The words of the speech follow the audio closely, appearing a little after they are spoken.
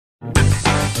Alright,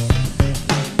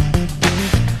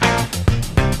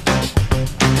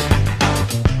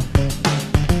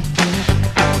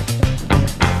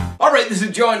 this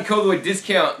is John Colo with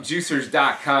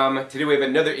DiscountJuicers.com. Today we have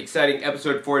another exciting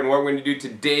episode for you, and what we're going to do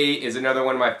today is another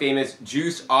one of my famous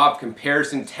juice-off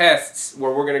comparison tests,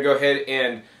 where we're going to go ahead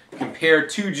and compare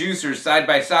two juicers side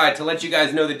by side to let you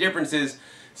guys know the differences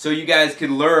so you guys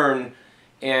can learn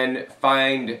and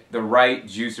find the right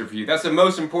juicer for you. That's the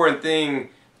most important thing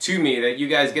to me, that you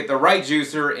guys get the right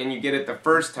juicer and you get it the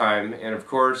first time. And of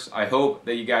course, I hope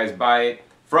that you guys buy it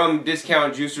from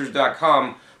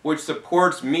DiscountJuicers.com, which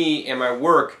supports me and my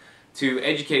work to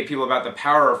educate people about the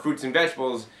power of fruits and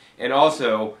vegetables, and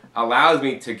also allows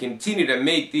me to continue to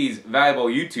make these valuable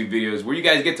YouTube videos where you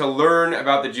guys get to learn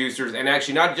about the juicers, and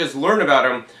actually not just learn about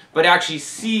them, but actually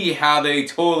see how they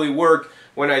totally work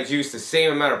when I juice the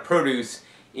same amount of produce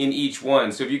in each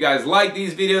one. So if you guys like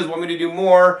these videos, want me to do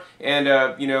more, and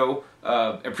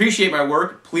appreciate my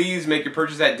work, please make your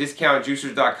purchase at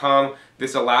DiscountJuicers.com.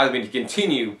 This allows me to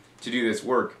continue to do this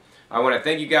work. I want to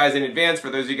thank you guys in advance for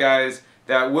those of you guys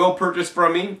that will purchase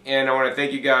from me, and I want to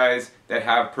thank you guys that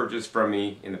have purchased from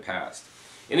me in the past.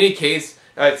 In any case,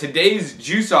 today's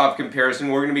juice-off comparison,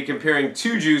 we're going to be comparing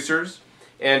two juicers,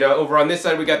 and over on this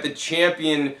side we got the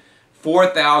Champion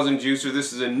 4000 juicer.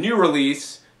 This is a new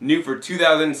release, new for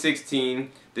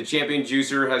 2016. The Champion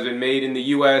juicer has been made in the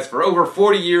US for over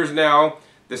 40 years now.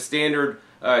 The standard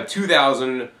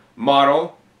 2000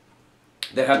 model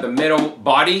that had the metal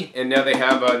body, and now they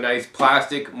have a nice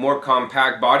plastic, more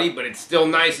compact body, but it's still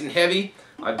nice and heavy.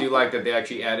 I do like that they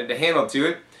actually added a handle to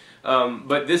it.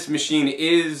 But this machine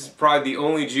is probably the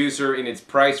only juicer in its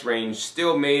price range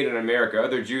still made in America.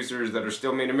 Other juicers that are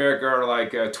still made in America are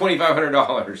like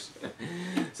 $2,500.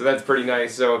 So that's pretty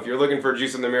nice. So if you're looking for a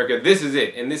juicer in America, this is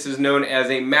it. And this is known as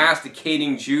a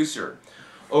masticating juicer.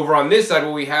 Over on this side,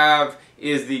 what we have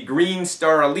is the Green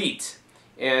Star Elite.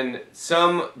 And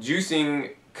some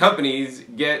juicing companies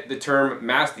get the term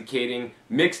masticating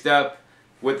mixed up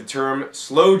with the term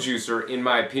slow juicer, in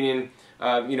my opinion.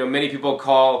 Many people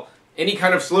call any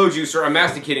kind of slow juicer a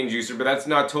masticating juicer, but that's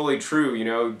not totally true.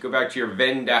 Go back to your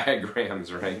Venn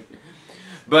diagrams, right?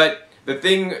 But the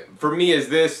thing for me is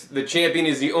this: the Champion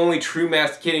is the only true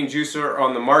masticating juicer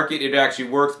on the market. It actually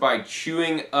works by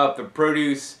chewing up the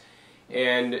produce,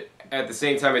 and at the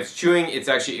same time it's chewing, it's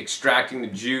actually extracting the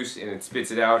juice and it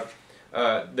spits it out.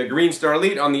 The Green Star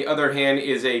Elite, on the other hand,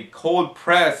 is a cold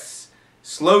press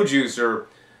slow juicer,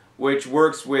 which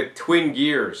works with twin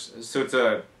gears. So it's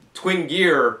a twin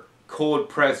gear cold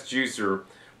press juicer,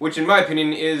 which in my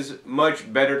opinion is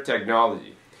much better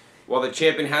technology. While the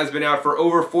Champion has been out for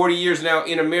over 40 years now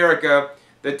in America,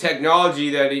 the technology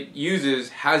that it uses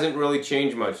hasn't really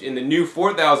changed much. In the new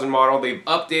 4000 model, they've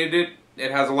updated it.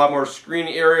 It has a lot more screen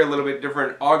area, a little bit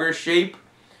different auger shape,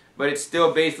 but it's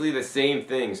still basically the same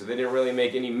thing. So they didn't really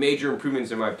make any major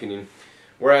improvements in my opinion.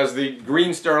 Whereas the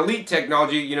Green Star Elite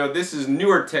technology, this is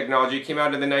newer technology. It came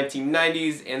out in the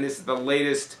 1990s, and this is the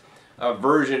latest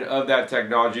version of that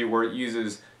technology, where it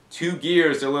uses two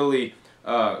gears to literally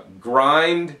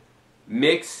grind,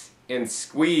 mix, and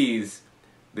squeeze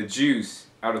the juice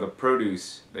out of the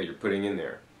produce that you're putting in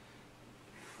there.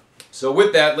 So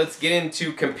with that, let's get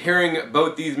into comparing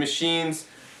both these machines.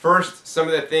 First, some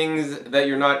of the things that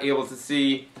you're not able to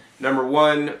see. Number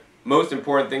one, most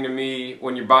important thing to me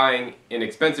when you're buying an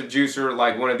expensive juicer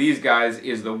like one of these guys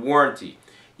is the warranty.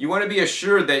 You want to be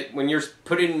assured that when you're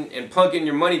putting and plunking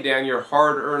your money down, your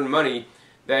hard-earned money,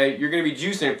 that you're going to be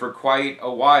juicing for quite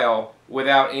a while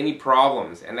without any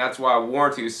problems. And that's why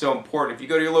warranty is so important. If you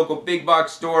go to your local big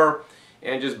box store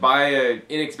and just buy an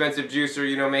inexpensive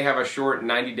juicer, may have a short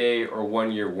 90-day or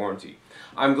 1-year warranty.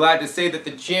 I'm glad to say that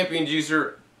the Champion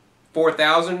Juicer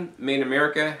 4000, made in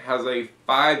America, has a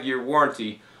 5-year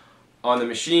warranty on the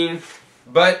machine.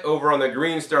 But over on the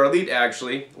Green Star Elite,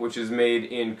 actually, which is made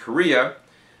in Korea,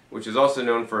 which is also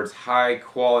known for its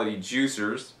high-quality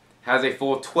juicers, has a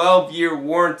full 12-year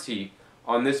warranty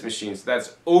on this machine. So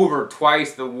that's over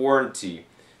twice the warranty.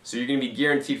 So you're going to be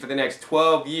guaranteed for the next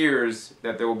 12 years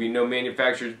that there will be no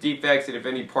manufacturer's defects, and if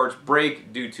any parts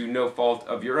break due to no fault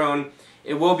of your own,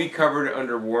 it will be covered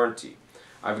under warranty.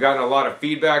 I've gotten a lot of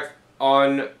feedback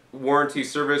on warranty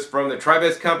service from the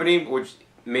Tribest company, which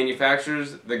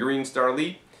manufactures the Green Star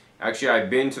Elite. Actually, I've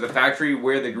been to the factory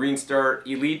where the Green Star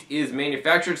Elite is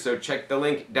manufactured, so check the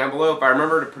link down below if I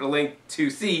remember to put a link to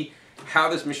see how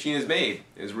this machine is made.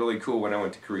 It was really cool when I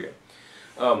went to Korea.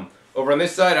 Over on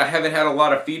this side, I haven't had a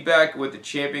lot of feedback with the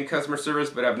Champion customer service,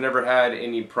 but I've never had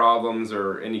any problems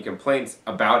or any complaints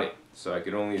about it. So I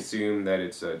could only assume that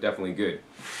it's definitely good.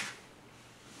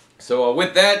 So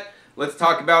with that, let's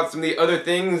talk about some of the other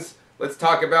things. Let's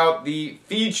talk about the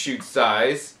feed chute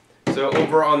size. So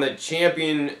over on the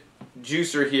Champion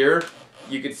juicer here,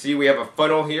 you can see we have a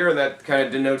funnel here, and that kind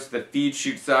of denotes the feed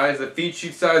chute size. The feed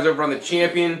chute size over on the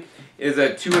Champion is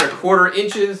a 2 1/4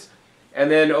 inches,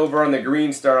 and then over on the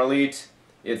Green Star Elite,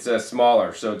 it's a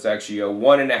smaller. So it's actually a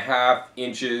 1 1/2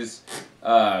 inches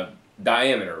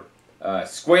diameter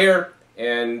square,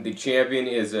 and the Champion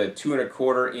is a 2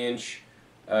 1/4 inch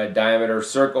diameter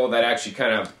circle that actually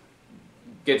kind of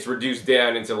gets reduced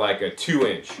down into like a 2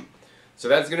 inch. So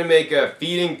that's going to make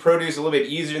feeding produce a little bit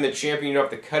easier in the Champion. You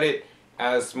don't have to cut it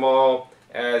as small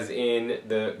as in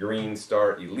the Green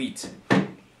Star Elite.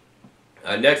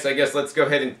 Next, I guess let's go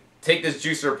ahead and take this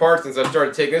juicer apart. Since I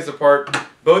started taking this apart,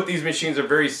 both these machines are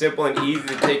very simple and easy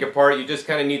to take apart. You just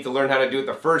kind of need to learn how to do it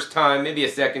the first time, maybe a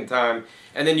second time,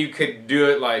 and then you could do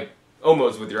it like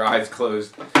almost with your eyes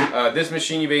closed. This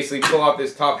machine, you basically pull off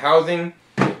this top housing,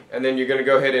 and then you're going to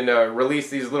go ahead and release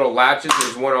these little latches.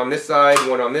 There's one on this side,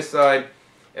 one on this side,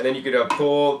 and then you could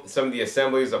pull some of the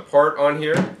assemblies apart on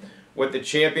here. With the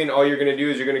Champion, all you're going to do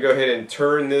is you're going to go ahead and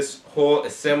turn this whole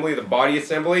assembly, the body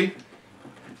assembly,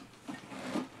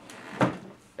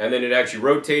 and then it actually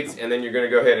rotates, and then you're going to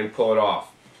go ahead and pull it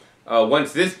off.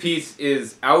 Once this piece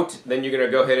is out, then you're going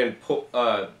to go ahead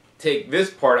and take this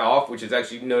part off, which is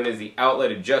actually known as the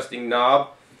outlet adjusting knob,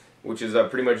 which is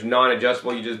pretty much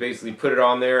non-adjustable. You just basically put it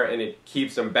on there, and it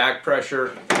keeps some back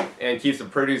pressure and keeps the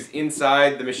produce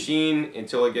inside the machine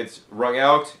until it gets wrung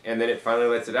out, and then it finally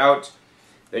lets it out.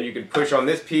 Then you can push on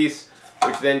this piece,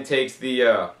 which then takes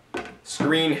the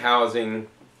screen housing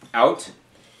out,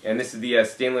 and this is the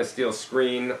stainless steel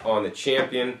screen on the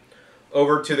Champion.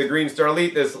 Over to the Green Star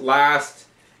Elite, this last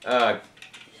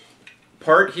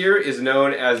part here is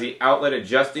known as the outlet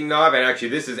adjusting knob, and actually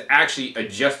this is actually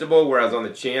adjustable, whereas on the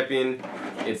Champion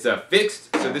it's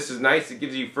fixed. So this is nice. It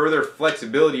gives you further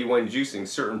flexibility when juicing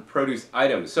certain produce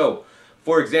items. So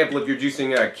for example, if you're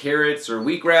juicing carrots or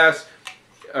wheatgrass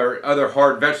or other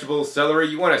hard vegetables, celery,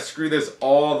 you want to screw this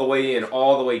all the way in,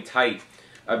 all the way tight,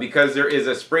 because there is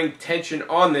a spring tension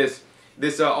on this.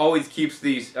 This always keeps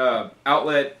the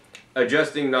outlet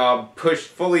adjusting knob pushed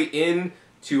fully in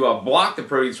to block the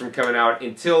produce from coming out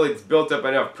until it's built up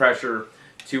enough pressure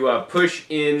to push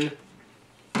in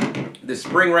the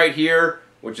spring right here,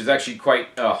 which is actually quite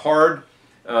hard,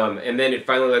 and then it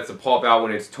finally lets the pulp out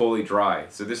when it's totally dry.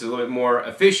 So this is a little bit more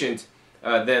efficient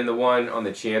than the one on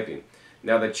the Champion.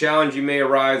 Now the challenge you may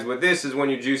arise with this is when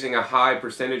you're juicing a high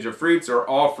percentage of fruits or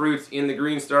all fruits in the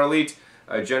Green Star Elite.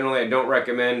 Generally I don't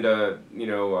recommend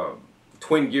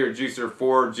twin gear juicer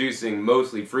for juicing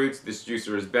mostly fruits. This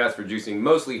juicer is best for juicing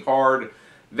mostly hard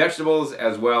vegetables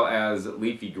as well as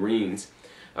leafy greens.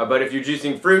 But if you're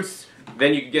juicing fruits,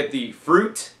 then you can get the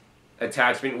fruit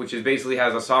attachment, which is basically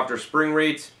has a softer spring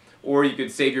rate, or you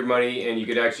could save your money and you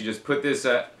could actually just put this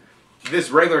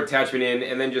this regular attachment in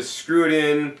and then just screw it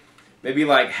in maybe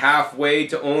like halfway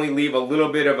to only leave a little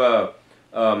bit of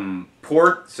a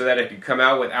port so that it can come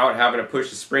out without having to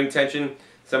push the spring tension.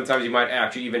 Sometimes you might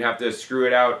actually even have to screw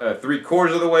it out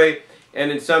 3/4 of the way,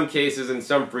 and in some cases, in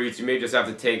some fruits, you may just have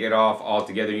to take it off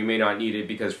altogether. You may not need it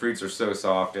because fruits are so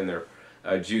soft and they're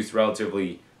juiced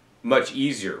relatively much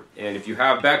easier. And if you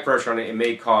have back pressure on it, it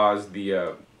may cause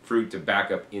the fruit to back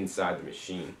up inside the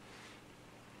machine.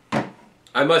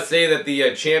 I must say that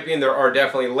the Champion, there are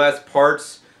definitely less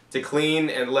parts to clean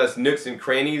and less nooks and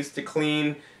crannies to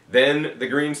clean than the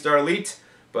Green Star Elite,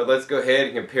 but let's go ahead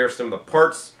and compare some of the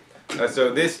parts.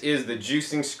 So this is the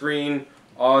juicing screen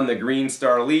on the Green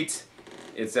Star Elite.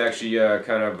 It's actually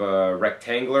kind of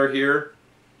rectangular here,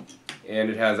 and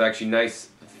it has actually nice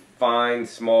fine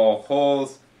small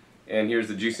holes. And here's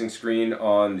the juicing screen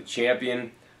on the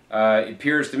Champion. It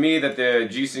appears to me that the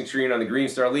juicing screen on the Green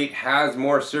Star Elite has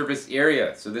more surface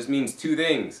area. So this means two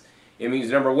things. It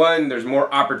means number one, there's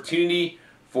more opportunity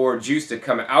for juice to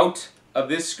come out of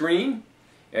this screen,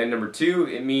 and number two,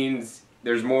 it means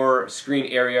there's more screen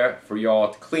area for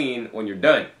y'all to clean when you're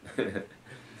done.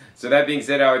 So that being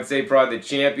said, I would say probably the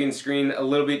Champion screen a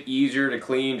little bit easier to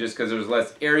clean just because there's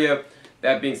less area.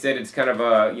 That being said, it's kind of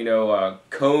a a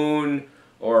cone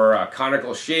or a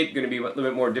conical shape, going to be a little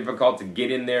bit more difficult to get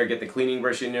in there, get the cleaning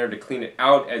brush in there to clean it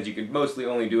out, as you could mostly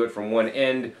only do it from one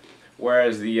end,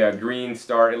 whereas the Green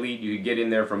Star Elite, you could get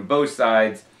in there from both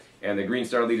sides, and the Green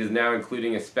Star Elite is now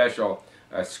including a special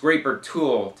scraper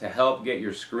tool to help get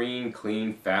your screen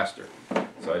clean faster.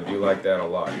 So I do like that a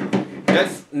lot.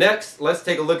 Next, let's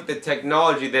take a look at the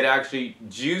technology that actually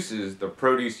juices the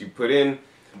produce you put in.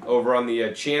 Over on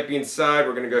the Champion side,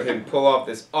 we're going to go ahead and pull off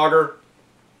this auger.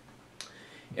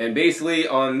 And basically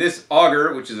on this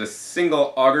auger, which is a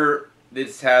single auger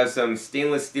This has some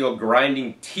stainless steel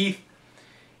grinding teeth,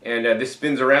 and this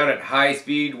spins around at high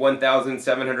speed,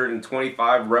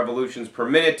 1,725 revolutions per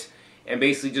minute. And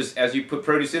basically, just as you put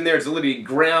produce in there, it's literally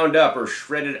ground up or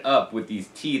shredded up with these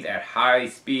teeth at high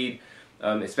speed.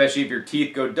 Especially if your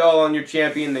teeth go dull on your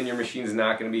Champion, then your machine's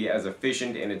not going to be as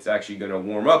efficient, and it's actually going to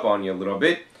warm up on you a little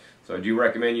bit. So I do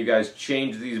recommend you guys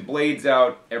change these blades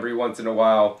out every once in a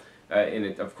while, and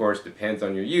it of course depends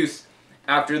on your use.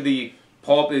 After the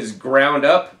pulp is ground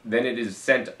up, then it is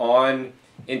sent on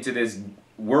into this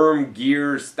worm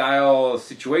gear style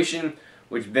situation,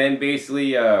 which then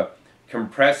basically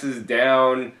compresses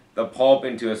down the pulp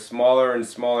into a smaller and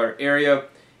smaller area,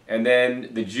 and then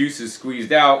the juice is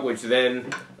squeezed out, which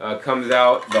then comes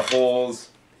out the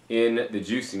holes in the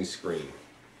juicing screen.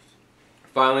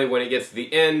 Finally, when it gets to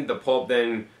the end, the pulp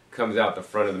then comes out the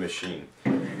front of the machine.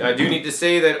 Now, I do need to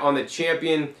say that on the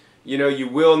Champion, you know, you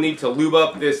will need to lube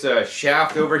up this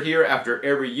shaft over here after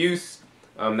every use.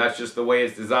 That's just the way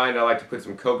it's designed. I like to put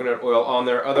some coconut oil on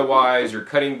there. Otherwise, your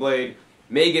cutting blade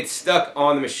may get stuck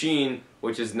on the machine,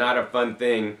 which is not a fun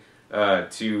thing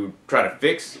to try to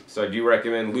fix. So I do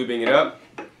recommend lubing it up.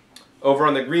 Over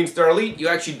on the Green Star Elite, you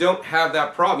actually don't have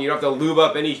that problem. You don't have to lube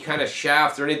up any kind of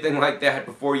shafts or anything like that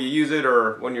before you use it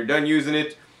or when you're done using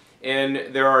it.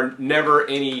 And there are never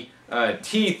any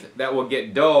teeth that will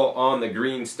get dull on the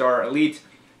Green Star Elite.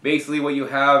 Basically what you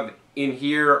have in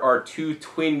here are two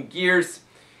twin gears.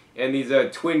 And these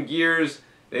twin gears,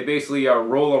 they basically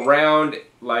roll around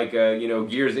like you know,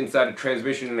 gears inside a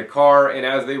transmission in a car. And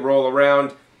as they roll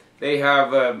around, they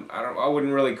have, I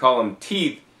wouldn't really call them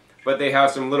teeth, but they have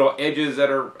some little edges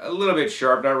that are a little bit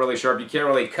sharp, not really sharp. You can't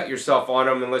really cut yourself on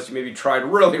them unless you maybe tried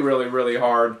really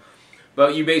hard.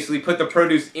 But you basically put the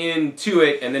produce into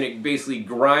it, and then it basically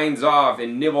grinds off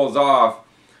and nibbles off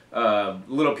a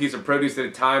little piece of produce at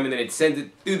a time, and then it sends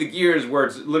it through the gears where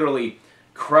it's literally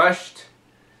crushed,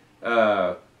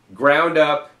 ground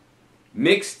up,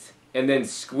 mixed, and then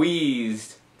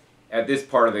squeezed at this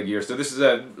part of the gear. So this is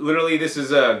literally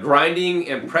grinding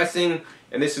and pressing.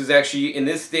 And this is actually, in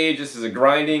this stage, this is a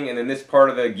grinding, and then this part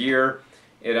of the gear,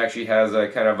 it actually has a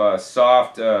kind of a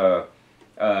soft, on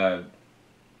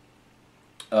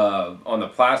the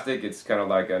plastic, it's kind of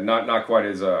like a, not quite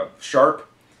as sharp.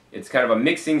 It's kind of a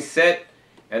mixing set,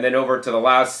 and then over to the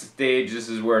last stage, this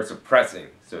is where it's a pressing.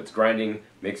 So it's grinding,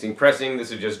 mixing, pressing.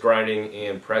 This is just grinding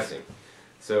and pressing.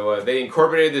 So they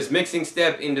incorporated this mixing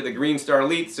step into the Green Star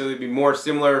Elite, so it'd be more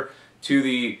similar to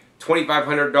the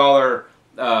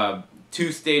 $2,500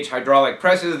 two-stage hydraulic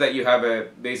presses that you have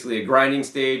basically a grinding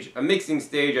stage, a mixing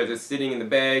stage as it's sitting in the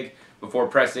bag before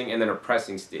pressing, and then a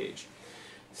pressing stage.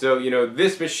 So, you know,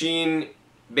 this machine,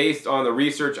 based on the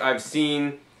research I've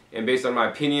seen and based on my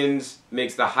opinions,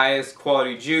 makes the highest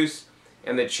quality juice,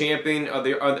 and the Champion,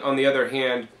 on the other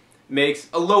hand, makes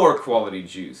a lower quality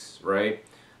juice, right?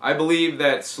 I believe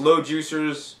that slow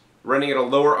juicers running at a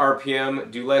lower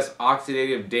RPM do less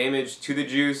oxidative damage to the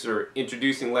juice, or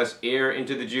introducing less air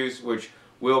into the juice, which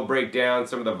will break down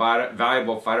some of the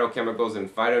valuable phytochemicals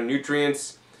and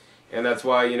phytonutrients. And that's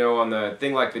why, you know, on the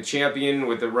thing like the Champion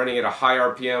with it running at a high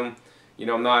RPM, you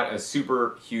know, I'm not a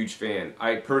super huge fan.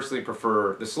 I personally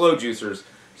prefer the slow juicers,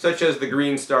 such as the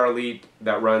Green Star Elite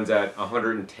that runs at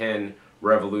 110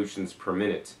 revolutions per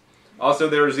minute. Also,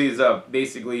 there's these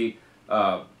basically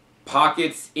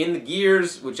pockets in the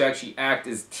gears which actually act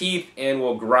as teeth and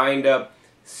will grind up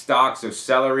stalks of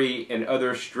celery and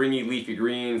other stringy leafy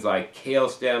greens like kale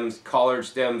stems, collard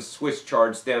stems, Swiss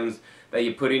chard stems that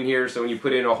you put in here. So when you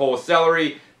put in a whole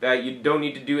celery that you don't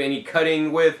need to do any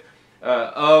cutting with,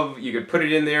 you could put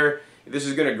it in there. This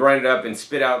is going to grind it up and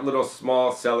spit out little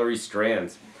small celery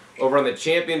strands. Over on the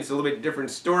Champion, it's a little bit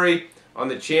different story. On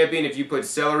the Champion, if you put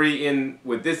celery in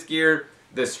with this gear,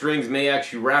 the strings may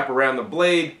actually wrap around the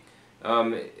blade.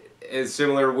 Is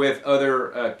similar with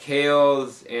other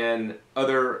kales and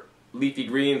other leafy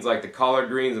greens like the collard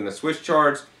greens and the Swiss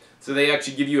chards. So they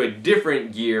actually give you a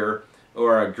different gear,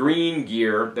 or a green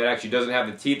gear, that actually doesn't have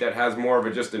the teeth, that has more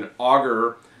of just an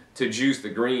auger to juice the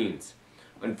greens.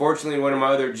 Unfortunately, in one of my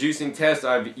other juicing tests,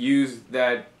 I've used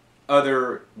that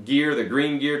other gear, the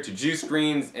green gear, to juice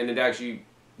greens, and it actually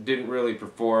didn't really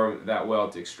perform that well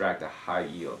to extract a high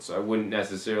yield. So I wouldn't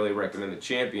necessarily recommend the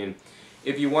Champion.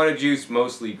 If you want to juice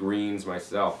mostly greens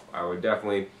myself, I would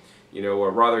definitely, you know,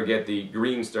 rather get the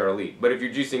Green Star Elite. But if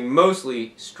you're juicing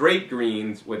mostly straight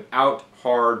greens without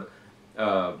hard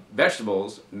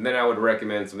vegetables, then I would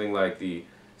recommend something like the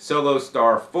Solo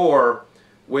Star 4,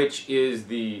 which is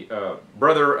the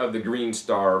brother of the Green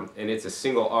Star, and it's a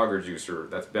single auger juicer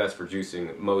that's best for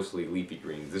juicing mostly leafy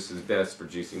greens. This is best for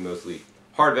juicing mostly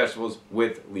hard vegetables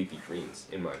with leafy greens,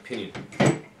 in my opinion.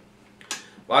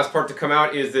 Last part to come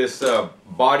out is this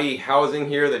body housing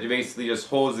here that basically just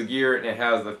holds the gear, and it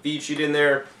has the feed sheet in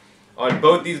there. On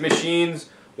both these machines,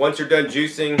 once you're done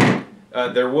juicing,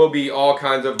 there will be all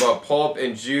kinds of pulp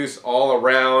and juice all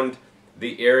around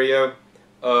the area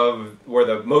of where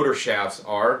the motor shafts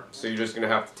are. So you're just going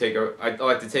to have to take I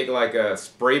like to take like a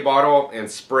spray bottle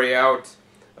and spray out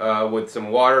with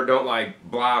some water. Don't like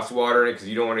blast water in it because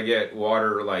you don't want to get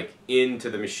water like into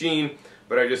the machine.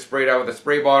 But I just sprayed out with a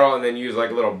spray bottle and then use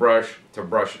like a little brush to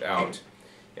brush it out.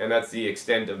 And that's the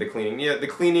extent of the cleaning. Yeah, the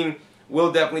cleaning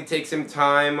will definitely take some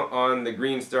time on the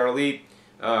Green Star Elite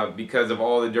because of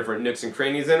all the different nooks and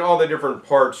crannies and all the different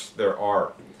parts there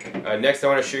are. Next I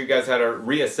want to show you guys how to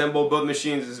reassemble both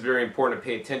machines. This is very important to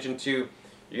pay attention to.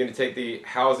 You're going to take the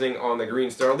housing on the Green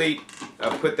Star Elite,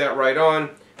 put that right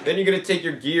on. Then you're going to take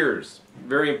your gears.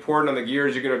 Very important on the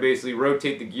gears, you're going to basically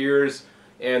rotate the gears.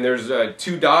 And there's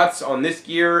 2 dots on this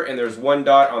gear and there's 1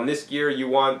 dot on this gear. You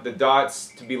want the dots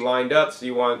to be lined up, so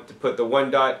you want to put the 1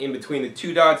 dot in between the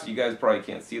 2 dots. You guys probably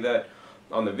can't see that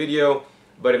on the video,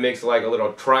 but it makes like a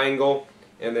little triangle.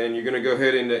 And then you're going to go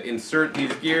ahead and insert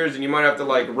these gears, and you might have to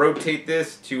like rotate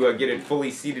this to get it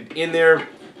fully seated in there.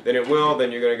 Then it will.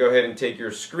 Then you're going to go ahead and take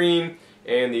your screen,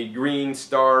 and the Green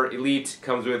Star Elite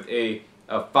comes with a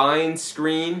fine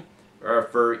screen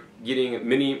for getting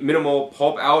minimal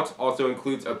pulp out. Also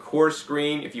includes a coarse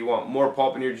screen if you want more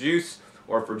pulp in your juice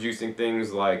or for juicing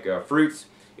things like fruits.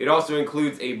 It also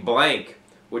includes a blank,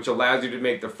 which allows you to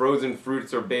make the frozen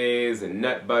fruit sorbets and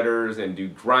nut butters and do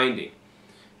grinding.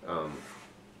 So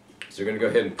you're going to go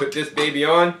ahead and put this baby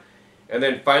on, and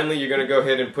then finally you're going to go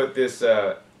ahead and put this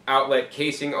outlet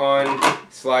casing on.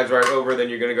 Slides right over. Then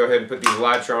you're going to go ahead and put these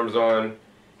latch arms on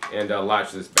and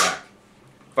latch this back.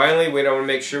 Finally, we want to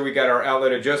make sure we got our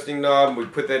outlet adjusting knob. We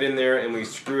put that in there and we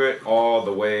screw it all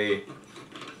the way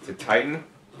to tighten.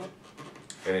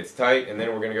 And it's tight, and then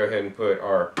we're going to go ahead and put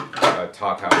our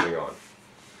top housing on.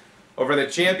 Over the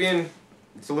Champion,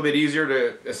 it's a little bit easier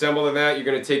to assemble than that. You're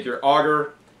going to take your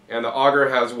auger, and the auger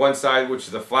has one side which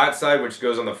is the flat side, which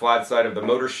goes on the flat side of the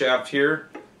motor shaft here.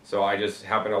 So I just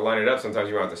happen to line it up. Sometimes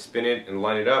you might have to spin it and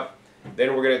line it up.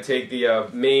 Then we're going to take the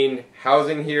main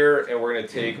housing here, and we're going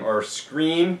to take our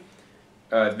screen.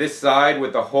 This side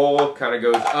with the hole kind of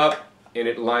goes up, and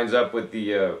it lines up with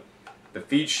the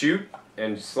feed chute,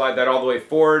 and slide that all the way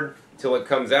forward until it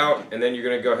comes out. And then you're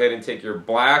going to go ahead and take your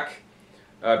black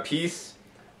piece,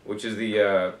 which is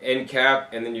the end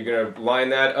cap, and then you're going to line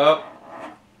that up.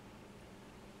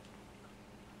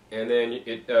 And then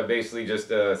it basically just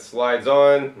slides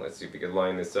on. Let's see if we can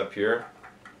line this up here.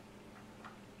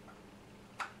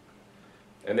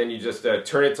 And then you just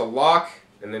turn it to lock,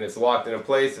 and then it's locked into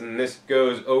place, and this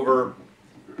goes over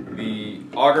the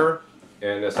auger,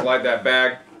 and slide that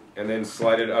back, and then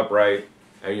slide it upright,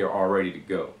 and you're all ready to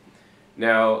go.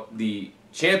 Now, the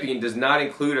Champion does not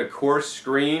include a coarse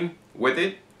screen with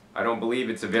it. I don't believe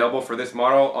it's available for this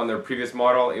model. On their previous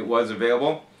model, it was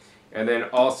available. And then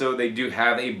also, they do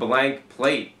have a blank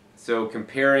plate. So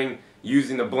comparing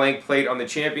using the blank plate on the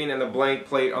Champion and the blank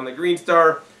plate on the Green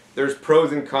Star, there's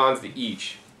pros and cons to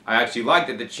each. I actually like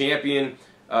that the Champion,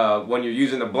 when you're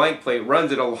using the blank plate,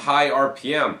 runs at a high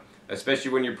RPM,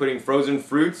 especially when you're putting frozen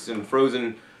fruits and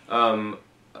frozen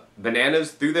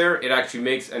bananas through there. It actually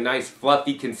makes a nice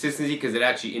fluffy consistency because it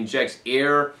actually injects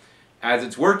air as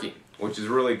it's working, which is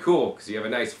really cool because you have a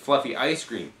nice fluffy ice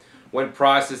cream. When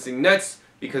processing nuts,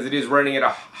 because it is running at a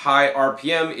high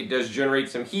RPM, it does generate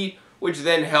some heat, which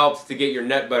then helps to get your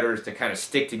nut butters to kind of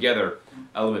stick together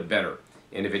a little bit better.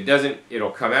 And if it doesn't, it'll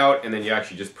come out, and then you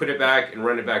actually just put it back and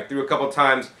run it back through a couple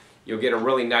times. You'll get a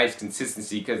really nice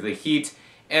consistency because the heat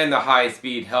and the high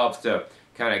speed helps to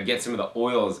kind of get some of the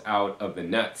oils out of the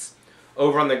nuts.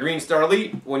 Over on the Green Star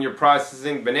Elite, when you're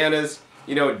processing bananas,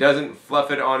 you know, it doesn't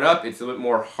fluff it on up. It's a little bit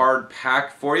more hard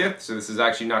packed for you, so this is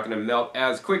actually not going to melt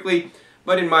as quickly.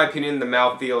 But in my opinion, the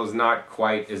mouthfeel is not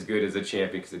quite as good as the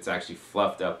Champion because it's actually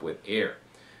fluffed up with air.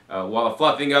 While the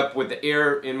fluffing up with the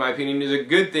air, in my opinion, is a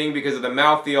good thing because of the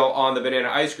mouthfeel on the banana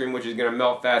ice cream, which is going to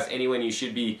melt fast anyway, and you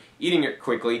should be eating it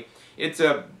quickly. It's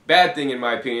a bad thing, in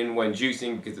my opinion, when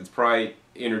juicing because it's probably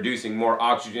introducing more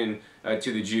oxygen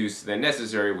to the juice than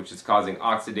necessary, which is causing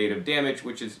oxidative damage,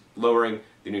 which is lowering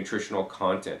the nutritional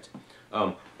content.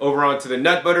 Over onto the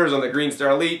nut butters on the Green Star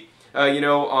Elite, you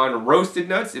know, on roasted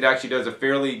nuts, it actually does a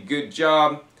fairly good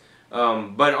job.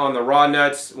 But on the raw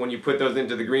nuts, when you put those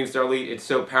into the Green Star Elite, it's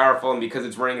so powerful, and because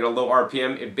it's running at a low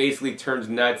RPM, it basically turns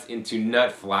nuts into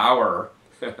nut flour.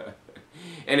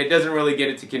 And it doesn't really get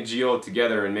it to congeal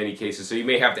together in many cases, so you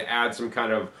may have to add some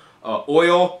kind of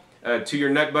oil to your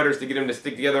nut butters to get them to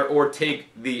stick together, or take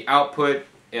the output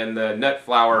and the nut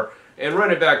flour and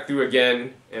run it back through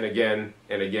again and again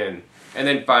and again. And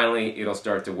then finally it'll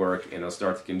start to work and it'll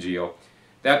start to congeal.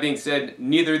 That being said,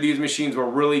 neither of these machines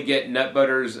will really get nut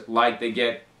butters like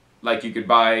you could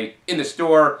buy in the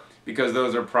store, because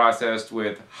those are processed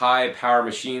with high power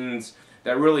machines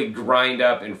that really grind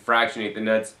up and fractionate the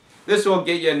nuts. This will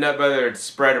get you a nut butter that's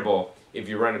spreadable if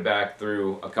you run it back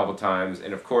through a couple times.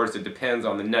 And of course it depends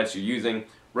on the nuts you're using.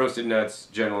 Roasted nuts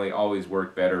generally always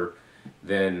work better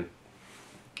than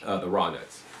the raw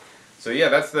nuts. So yeah,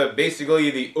 that's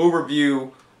basically the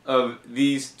overview of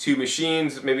these two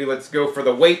machines. Maybe let's go for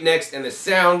the weight next and the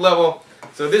sound level.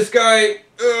 So this guy,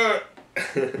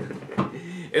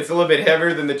 it's a little bit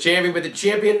heavier than the Champion, but the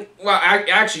Champion, well,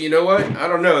 actually, you know what? I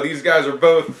don't know. These guys are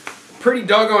both pretty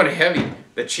doggone heavy.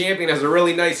 The Champion has a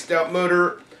really nice stout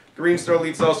motor. Green Star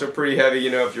Elite's also pretty heavy.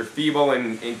 You know, if you're feeble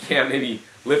and can't maybe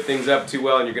lift things up too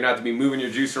well and you're going to have to be moving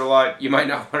your juicer a lot, you might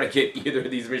not want to get either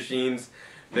of these machines.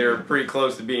 They're pretty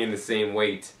close to being the same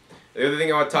weight. The other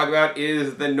thing I want to talk about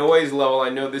is the noise level. I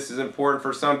know this is important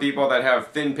for some people that have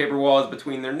thin paper walls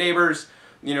between their neighbors,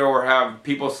 you know, or have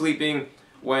people sleeping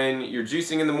when you're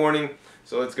juicing in the morning.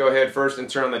 So let's go ahead first and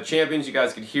turn on the Champions. You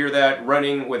guys could hear that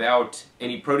running without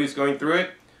any produce going through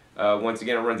it. Once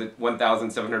again, it runs at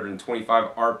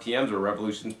 1,725 RPMs, or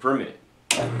revolutions per minute.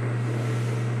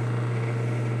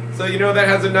 So you know that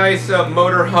has a nice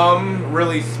motor hum,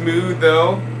 really smooth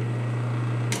though.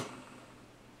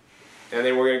 And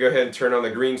then we're going to go ahead and turn on the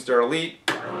Green Star Elite.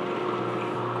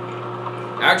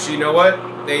 Actually, you know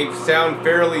what? They sound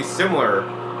fairly similar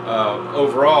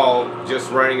overall,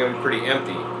 just running them pretty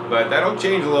empty. But that'll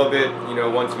change a little bit, you know,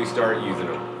 once we start using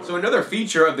them. So another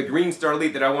feature of the Green Star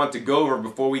Elite that I want to go over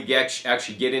before we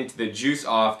actually get into the juice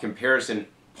off comparison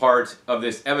part of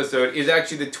this episode is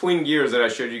actually the twin gears that I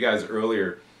showed you guys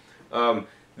earlier.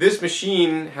 This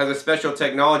machine has a special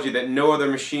technology that no other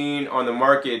machine on the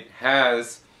market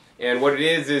has. And what it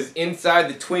is inside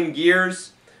the twin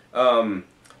gears,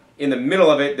 in the middle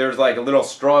of it, there's like a little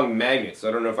strong magnet. So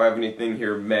I don't know if I have anything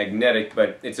here magnetic,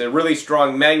 but it's a really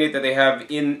strong magnet that they have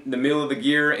in the middle of the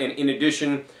gear. And in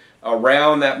addition,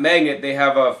 around that magnet, they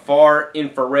have a far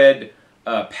infrared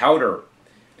powder.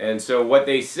 And so what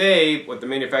they say, what the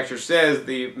manufacturer says,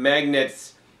 the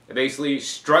magnets basically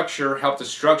help to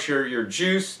structure your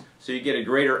juice so you get a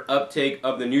greater uptake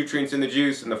of the nutrients in the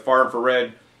juice. And the far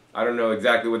infrared, I don't know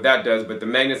exactly what that does, but the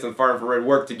magnets and far infrared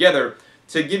work together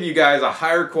to give you guys a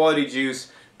higher quality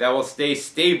juice that will stay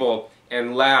stable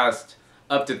and last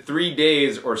up to 3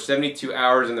 days or 72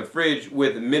 hours in the fridge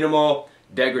with minimal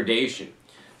degradation.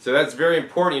 So that's very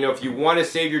important. You know, if you want to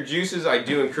save your juices, I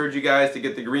do encourage you guys to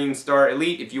get the Green Star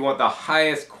Elite. If you want the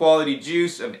highest quality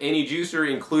juice of any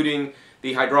juicer, including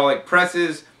the hydraulic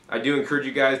presses, I do encourage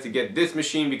you guys to get this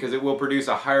machine because it will produce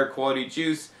a higher quality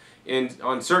juice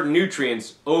on certain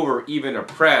nutrients over even a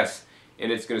press,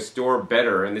 and it's going to store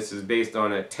better. And this is based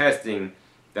on a testing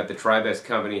that the Tribest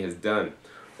company has done.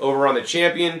 Over on the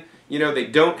Champion, you know, they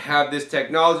don't have this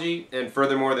technology, and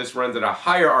furthermore, this runs at a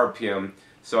higher RPM,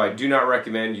 so I do not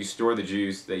recommend you store the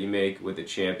juice that you make with the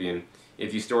Champion.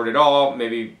 If you stored it all,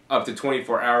 maybe up to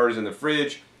 24 hours in the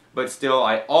fridge, but still,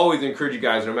 I always encourage you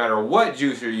guys, no matter what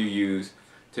juicer you use,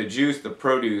 to juice the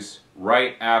produce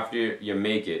right after you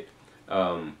make it.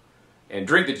 And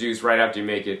drink the juice right after you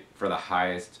make it for the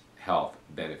highest health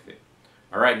benefit.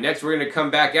 Alright, next we're going to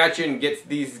come back at you and get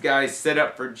these guys set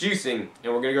up for juicing.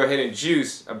 And we're going to go ahead and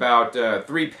juice about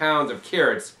 3 pounds of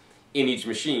carrots in each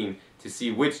machine to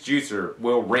see which juicer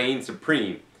will reign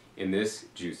supreme in this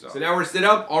juice off. So now we're set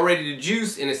up, all ready to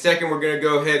juice. In a second we're going to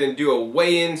go ahead and do a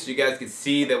weigh-in so you guys can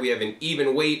see that we have an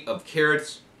even weight of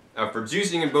carrots. For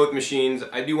juicing in both machines,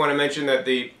 I do want to mention that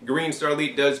the Green Star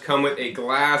Elite does come with a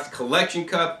glass collection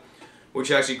cup, which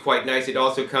is actually quite nice. It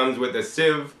also comes with a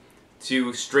sieve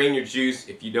to strain your juice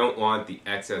if you don't want the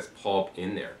excess pulp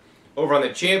in there. Over on the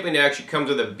Champion, it actually comes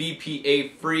with a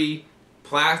BPA-free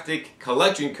plastic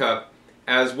collection cup,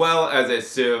 as well as a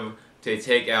sieve to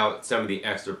take out some of the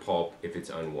extra pulp if it's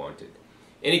unwanted.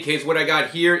 In any case, what I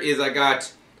got here is I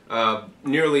got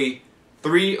nearly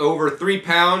over 3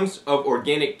 pounds of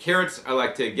organic carrots. I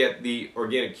like to get the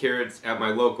organic carrots at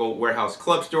my local warehouse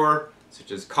club store,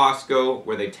 such as Costco,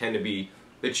 where they tend to be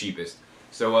the cheapest.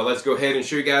 So let's go ahead and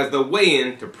show you guys the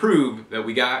weigh-in to prove that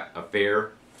we got a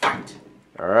fair fight.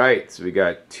 Alright, so we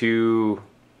got 2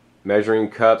 measuring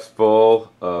cups full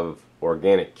of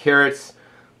organic carrots.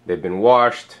 They've been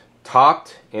washed,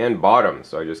 topped, and bottom.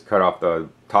 So I just cut off the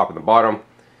top and the bottom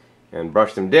and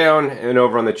brushed them down. And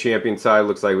over on the Champion side,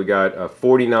 looks like we got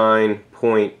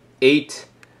 49.8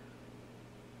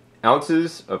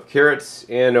 ounces of carrots,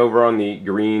 and over on the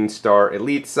Green Star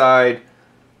Elite side,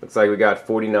 Looks like we got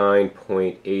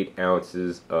 49.8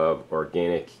 ounces of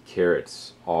organic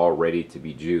carrots all ready to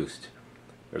be juiced.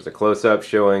 There's a close-up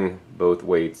showing both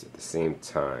weights at the same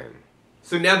time.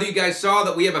 So now that you guys saw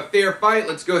that we have a fair fight,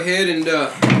 let's go ahead and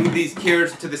move these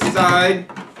carrots to the side,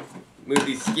 move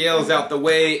these scales out the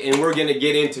way, and we're gonna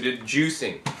get into the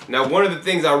juicing. Now, one of the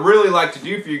things I really like to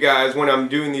do for you guys when I'm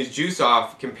doing these juice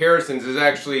off comparisons is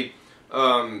actually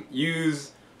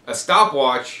use a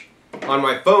stopwatch on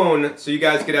my phone so you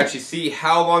guys could actually see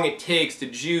how long it takes to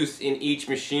juice in each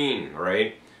machine,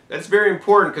 right? That's very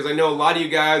important because I know a lot of you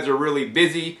guys are really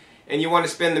busy and you want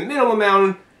to spend the minimum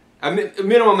amount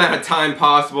of time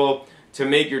possible to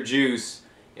make your juice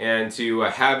and to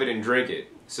have it and drink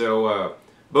it. So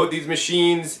both these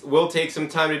machines will take some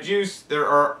time to juice. There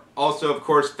are also, of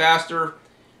course, faster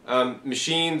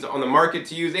machines on the market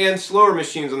to use and slower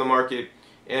machines on the market.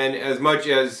 And as much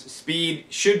as speed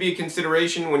should be a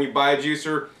consideration when you buy a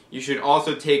juicer, you should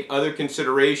also take other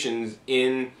considerations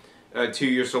in to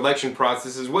your selection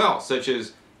process as well, such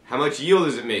as how much yield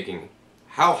is it making?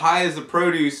 How high is the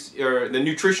produce or the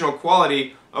nutritional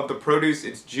quality of the produce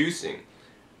it's juicing?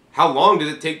 How long does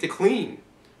it take to clean?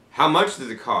 How much does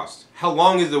it cost? How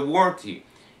long is the warranty?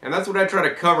 And that's what I try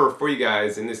to cover for you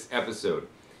guys in this episode.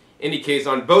 In any case,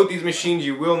 on both these machines,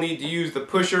 you will need to use the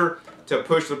pusher to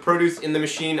push the produce in the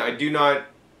machine. I do not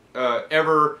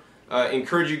ever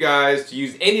encourage you guys to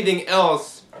use anything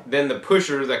else than the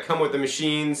pushers that come with the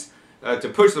machines to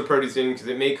push the produce in, because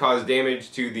it may cause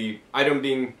damage to the item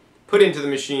being put into the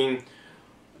machine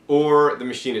or the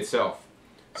machine itself.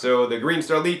 So the Green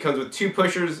Star Elite comes with two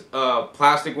pushers, a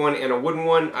plastic one and a wooden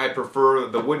one. I prefer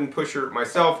the wooden pusher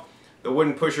myself. The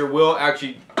wooden pusher will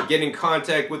actually get in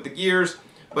contact with the gears,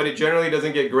 but it generally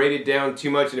doesn't get graded down too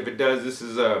much, and if it does, this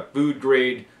is a food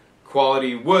grade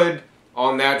quality wood,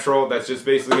 all natural. That's just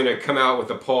basically going to come out with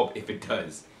a pulp if it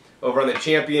does. Over on the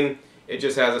Champion, it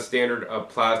just has a standard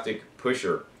plastic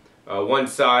pusher. One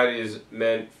side is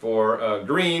meant for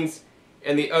greens,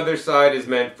 and the other side is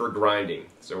meant for grinding.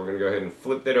 So we're going to go ahead and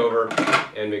flip that over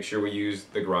and make sure we use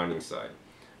the grinding side.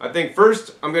 I think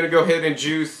first I'm going to go ahead and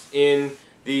juice in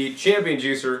the Champion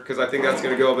juicer because I think that's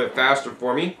going to go a bit faster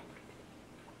for me.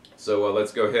 So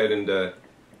let's go ahead and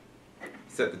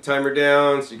set the timer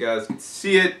down so you guys can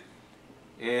see it.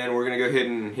 And we're going to go ahead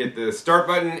and hit the start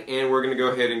button, and we're going to go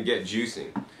ahead and get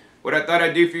juicing. What I thought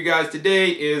I'd do for you guys today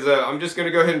is I'm just going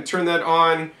to go ahead and turn that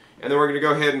on, and then we're going to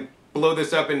go ahead and blow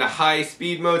this up into high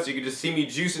speed mode so you can just see me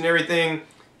juicing everything,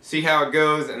 see how it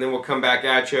goes, and then we'll come back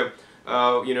at you,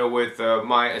 with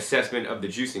my assessment of the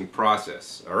juicing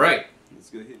process. All right,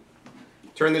 let's go ahead.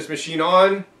 Turn this machine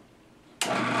on.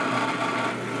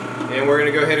 And we're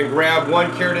going to go ahead and grab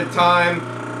one carrot at a time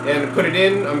and put it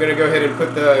in. I'm going to go ahead and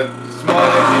put the small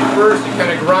edge in first. It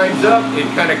kind of grinds up. It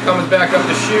kind of comes back up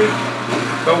the chute.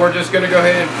 But we're just going to go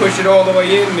ahead and push it all the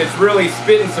way in. And it's really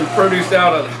spitting some produce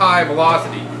out at high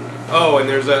velocity. Oh, and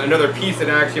there's another piece that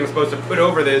actually I'm supposed to put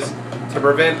over this to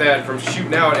prevent that from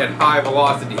shooting out at high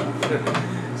velocity.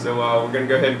 So we're going to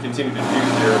go ahead and continue to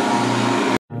juice here.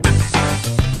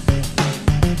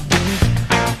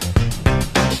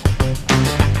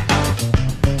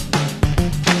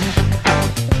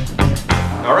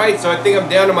 Alright, so I think I'm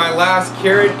down to my last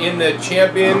carrot in the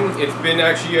Champion. It's been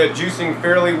actually juicing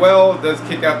fairly well. It does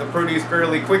kick out the produce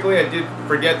fairly quickly. I did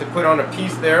forget to put on a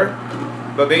piece there.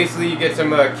 But basically you get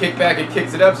some kickback, it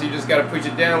kicks it up, so you just got to push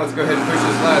it down. Let's go ahead and push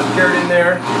this last carrot in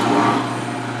there.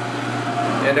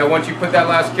 And once you put that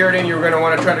last carrot in, you're going to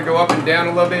want to try to go up and down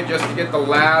a little bit just to get the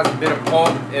last bit of pulp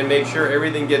and make sure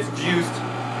everything gets juiced.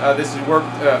 This has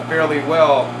worked fairly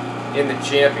well in the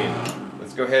Champion.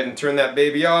 Let's go ahead and turn that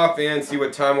baby off and see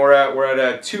what time we're at. We're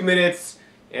at 2 minutes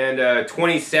and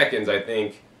 20 seconds, I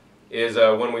think, is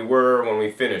when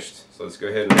we finished. So let's go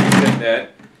ahead and reset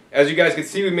that. As you guys can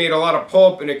see, we made a lot of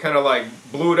pulp and it kind of like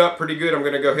blew it up pretty good. I'm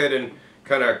going to go ahead and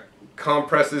kind of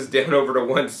compress this down over to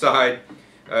one side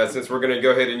since we're going to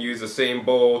go ahead and use the same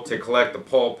bowl to collect the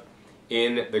pulp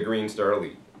in the Green Star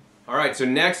Elite. Alright, so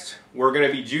next we're going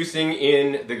to be juicing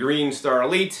in the Green Star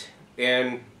Elite,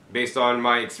 and based on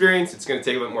my experience, it's going to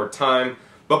take a bit more time.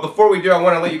 But before we do, I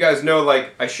want to let you guys know,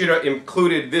 like, I should have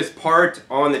included this part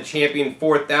on the Champion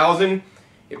 4000.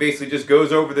 It basically just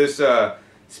goes over this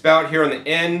spout here on the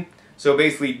end. So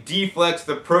basically deflects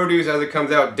the produce as it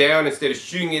comes out down instead of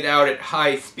shooting it out at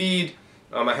high speed.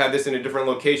 I had this in a different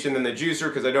location than the juicer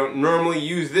because I don't normally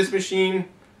use this machine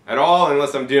at all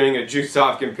unless I'm doing a juice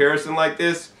off comparison like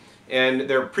this. And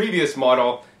their previous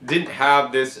model didn't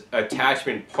have this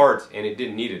attachment part and it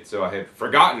didn't need it, so I had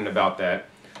forgotten about that.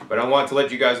 But I want to let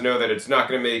you guys know that it's not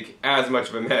going to make as much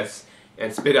of a mess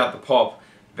and spit out the pulp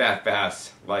that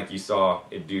fast like you saw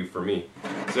it do for me.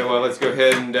 So let's go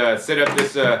ahead and set up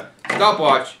this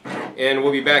stopwatch, and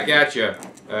we'll be back at you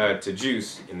to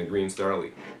juice in the Green Star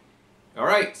Elite.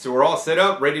 Alright, so we're all set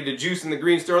up, ready to juice in the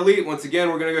Green Star Elite. Once again,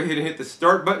 we're going to go ahead and hit the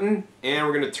start button, and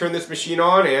we're going to turn this machine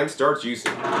on and start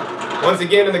juicing. Once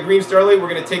again, in the Green Star Elite, we're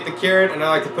going to take the carrot, and I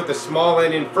like to put the small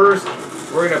end in first.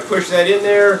 We're going to push that in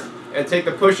there, and take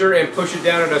the pusher and push it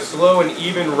down at a slow and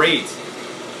even rate.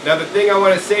 Now the thing I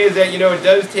want to say is that, you know, it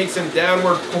does take some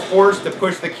downward force to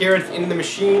push the carrots in the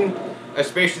machine,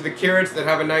 especially the carrots that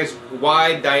have a nice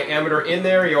wide diameter in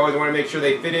there. You always want to make sure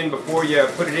they fit in before you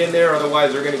put it in there,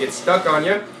 otherwise they're going to get stuck on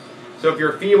you. So if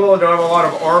you're feeble, don't have a lot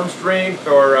of arm strength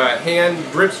or hand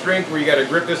grip strength where you got to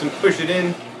grip this and push it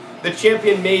in, the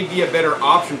Champion may be a better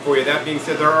option for you. That being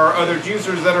said, there are other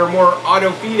juicers that are more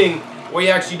auto-feeding where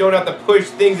you actually don't have to push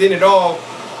things in at all,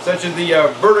 such as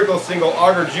the vertical single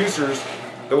auger juicers.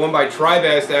 The one by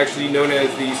Tribest, actually known as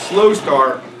the Slow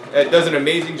Star, does an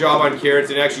amazing job on carrots,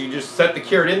 and actually you just set the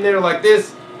carrot in there like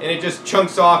this and it just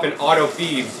chunks off and auto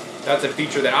feeds. That's a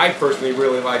feature that I personally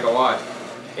really like a lot.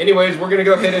 Anyways, we're going to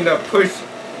go ahead and push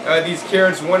these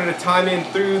carrots one at a time in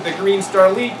through the Green Star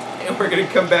Elite, and we're going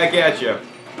to come back at you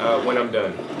when I'm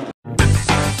done.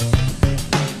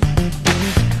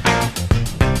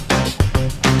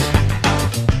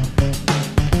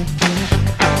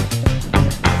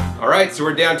 Alright, so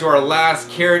we're down to our last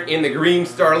carrot in the Green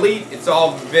Star Elite. It's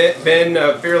all been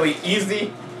fairly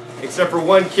easy, except for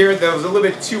one carrot that was a little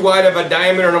bit too wide of a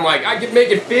diameter, and I'm like, I could make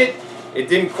it fit. It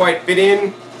didn't quite fit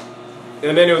in,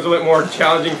 and then it was a little bit more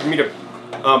challenging for me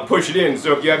to push it in.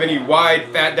 So if you have any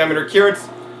wide, fat diameter carrots,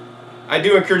 I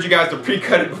do encourage you guys to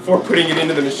pre-cut it before putting it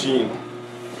into the machine.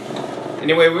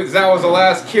 Anyway, that was the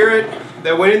last carrot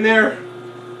that went in there.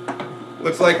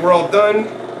 Looks like we're all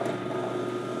done.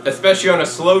 Especially on a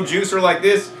slow juicer like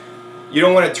this, you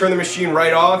don't want to turn the machine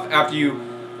right off after you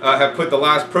have put the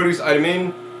last produce item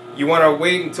in. You want to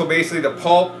wait until basically the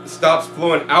pulp stops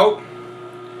flowing out,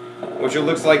 which it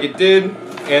looks like it did,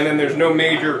 and then there's no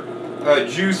major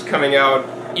juice coming out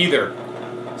either.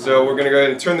 So we're going to go ahead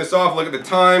and turn this off. Look at the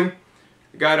time.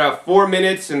 We got 4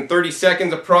 minutes and 30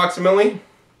 seconds approximately.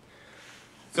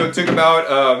 So it took about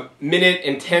a minute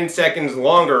and 10 seconds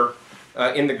longer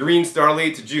in the Green Star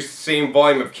Elite to juice the same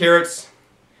volume of carrots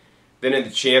than in the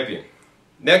Champion.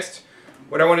 Next,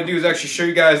 what I want to do is actually show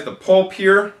you guys the pulp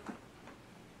here.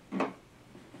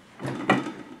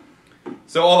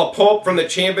 So all the pulp from the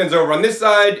Champion's over on this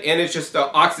side, and it's just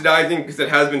oxidizing because it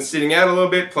has been sitting out a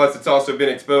little bit, plus it's also been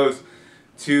exposed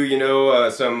to, you know,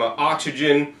 some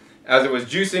oxygen as it was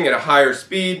juicing at a higher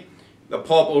speed. The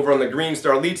pulp over on the Green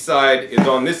Star Elite side is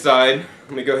on this side.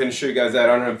 Let me go ahead and show you guys that.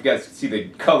 I don't know if you guys can see the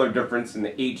color difference in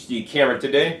the HD camera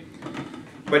today.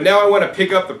 But now I want to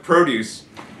pick up the produce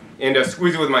and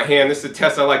squeeze it with my hand. This is a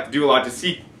test I like to do a lot to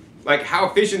see like how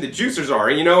efficient the juicers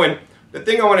are, you know. And the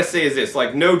thing I want to say is this,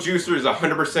 like no juicer is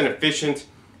 100% efficient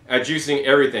at juicing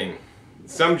everything.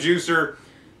 Some juicers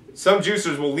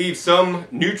will leave some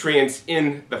nutrients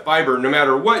in the fiber no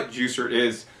matter what juicer it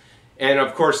is. And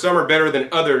of course some are better than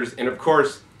others, and of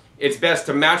course it's best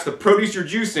to match the produce you're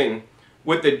juicing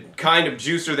with the kind of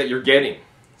juicer that you're getting.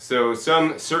 So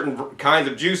some certain kinds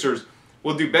of juicers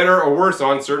will do better or worse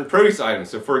on certain produce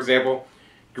items. So for example,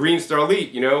 Green Star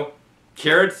Elite, you know,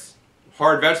 carrots,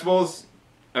 hard vegetables,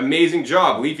 amazing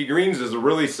job. Leafy greens is a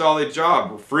really solid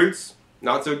job. Fruits,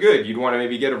 not so good. You'd want to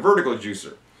maybe get a vertical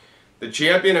juicer. The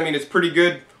Champion, I mean, it's pretty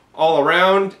good all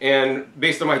around, and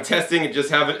based on my testing, it just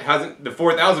hasn't, the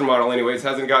 4000 model anyways,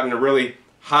 hasn't gotten a really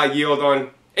high yield on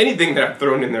anything that I've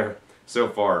thrown in there so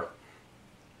far.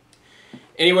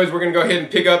 Anyways, we're going to go ahead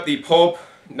and pick up the pulp,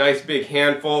 nice big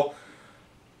handful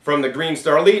from the Green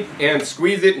Star Elite, and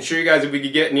squeeze it and show you guys if we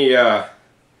could get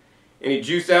any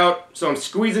juice out. So I'm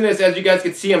squeezing this, as you guys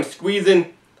can see, I'm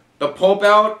squeezing the pulp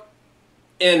out,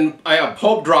 and I have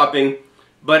pulp dropping,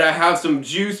 but I have some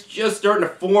juice just starting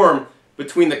to form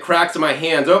between the cracks of my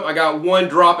hands. Oh, I got one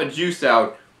drop of juice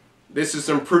out. This is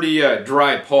some pretty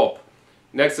dry pulp.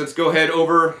 Next, let's go ahead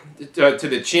over to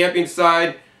the Champion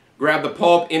side. Grab the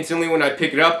pulp. Instantly when I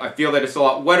pick it up, I feel that it's a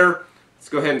lot wetter. Let's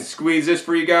go ahead and squeeze this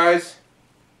for you guys.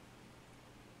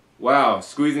 Wow,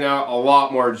 squeezing out a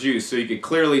lot more juice. So you can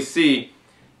clearly see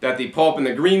that the pulp in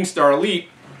the Green Star Elite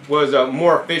was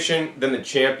more efficient than the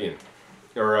Champion,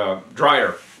 or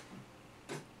drier.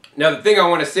 Now the thing I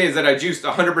want to say is that I juiced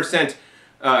 100%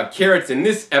 carrots in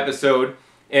this episode,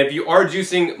 and if you are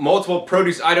juicing multiple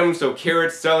produce items, so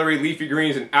carrots, celery, leafy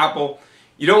greens, and apple,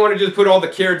 you don't want to just put all the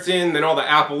carrots in, then all the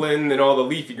apple in, then all the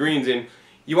leafy greens in.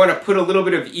 You want to put a little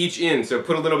bit of each in. So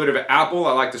put a little bit of apple.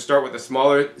 I like to start with the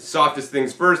smaller, softest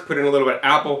things first, put in a little bit of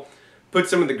apple, put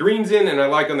some of the greens in, and I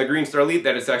like on the Green Star Elite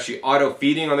that it's actually auto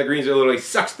feeding on the greens. It literally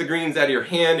sucks the greens out of your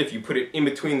hand if you put it in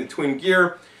between the twin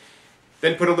gear.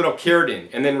 Then put a little carrot in,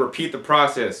 and then repeat the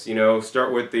process. You know,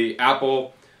 start with the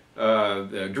apple,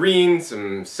 the greens,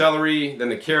 some celery, then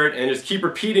the carrot, and just keep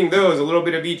repeating those, a little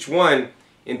bit of each one,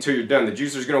 until you're done. The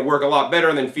juicer is going to work a lot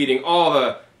better than feeding all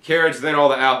the carrots, then all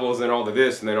the apples, then all the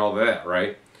this, and then all that,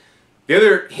 right? The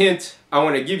other hint I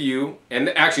want to give you, and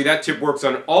actually that tip works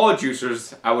on all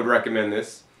juicers, I would recommend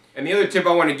this. And the other tip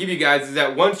I want to give you guys is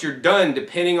that once you're done,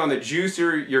 depending on the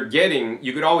juicer you're getting,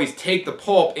 you could always take the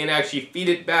pulp and actually feed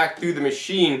it back through the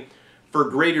machine for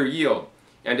greater yield.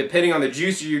 And depending on the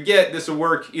juicer you get, this will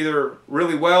work either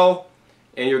really well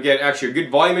and you'll get actually a good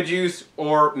volume of juice,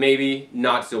 or maybe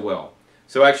not so well.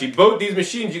 So actually both these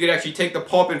machines, you could actually take the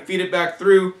pulp and feed it back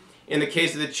through. In the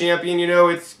case of the Champion, you know,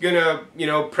 it's gonna, you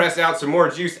know, press out some more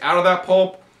juice out of that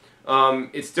pulp.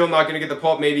 It's still not gonna get the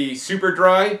pulp maybe super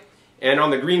dry. And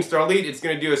on the Green Star Elite, it's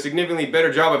gonna do a significantly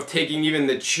better job of taking even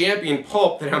the Champion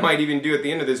pulp that I might even do at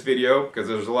the end of this video, because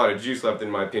there's a lot of juice left in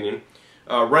my opinion.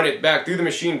 Run it back through the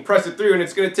machine, press it through, and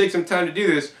it's gonna take some time to do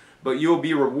this, but you'll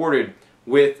be rewarded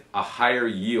with a higher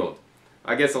yield.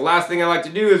 I guess the last thing I like to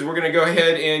do is we're gonna go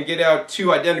ahead and get out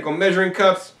 2 identical measuring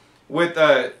cups with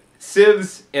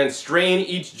sieves and strain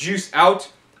each juice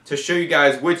out to show you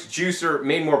guys which juicer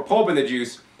made more pulp in the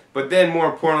juice, but then more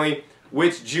importantly,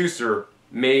 which juicer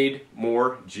made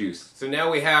more juice. So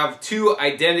now we have 2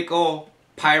 identical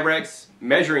Pyrex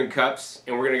measuring cups,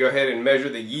 and we're going to go ahead and measure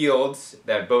the yields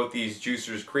that both these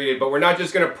juicers created. But we're not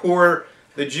just going to pour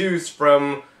the juice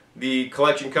from the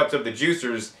collection cups of the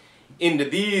juicers into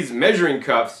these measuring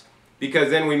cups, because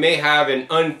then we may have an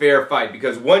unfair fight,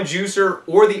 because one juicer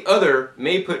or the other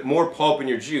may put more pulp in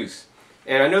your juice.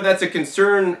 And I know that's a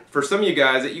concern for some of you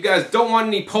guys, that you guys don't want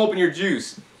any pulp in your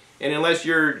juice. And unless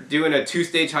you're doing a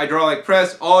 2-stage hydraulic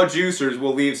press, all juicers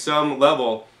will leave some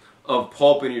level of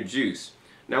pulp in your juice.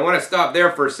 Now I want to stop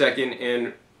there for a second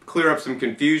and clear up some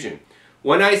confusion.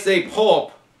 When I say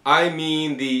pulp, I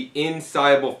mean the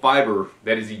insoluble fiber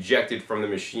that is ejected from the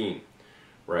machine,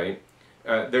 right?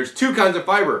 There's 2 kinds of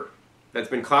fiber that's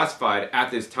been classified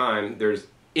at this time. There's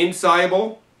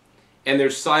insoluble and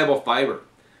there's soluble fiber.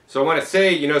 So I want to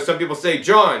say, you know, some people say,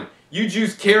 John, you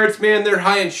juice carrots, man, they're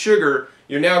high in sugar.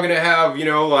 You're now going to have, you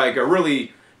know, like a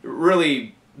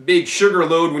really big sugar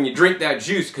load when you drink that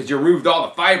juice because you removed all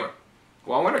the fiber.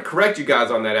 Well, I want to correct you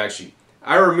guys on that actually.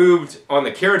 I removed, on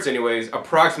the carrots anyways,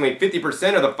 approximately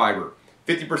 50% of the fiber.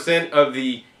 50% of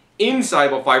the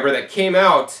insoluble fiber that came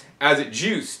out as it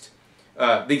juiced.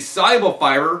 The soluble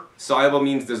fiber, soluble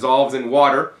means dissolves in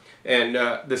water, and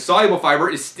the soluble fiber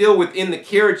is still within the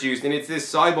carrot juice, and it's this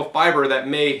soluble fiber that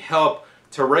may help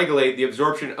to regulate the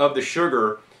absorption of the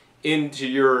sugar into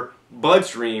your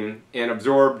bloodstream and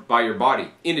absorbed by your body.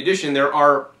 In addition, there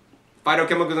are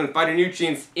phytochemicals and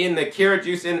phytonutrients in the carrot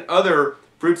juice and other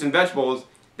fruits and vegetables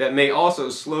that may also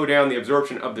slow down the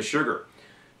absorption of the sugar.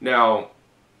 Now,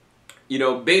 you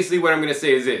know, basically what I'm going to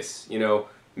say is this, you know,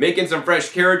 making some fresh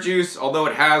carrot juice, although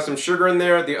it has some sugar in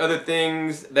there, the other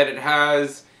things that it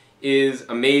has is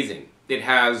amazing. It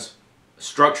has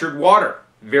structured water.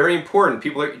 Very important.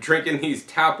 People are drinking these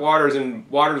tap waters and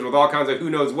waters with all kinds of who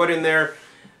knows what in there.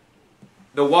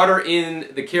 The water in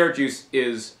the carrot juice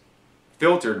is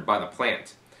filtered by the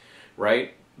plant,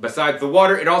 right? Besides the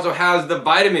water, it also has the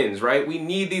vitamins, right? We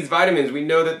need these vitamins. We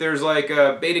know that there's like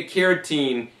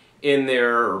beta-carotene in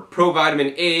there, or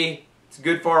provitamin A. It's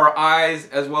good for our eyes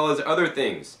as well as other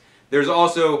things. There's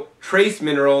also trace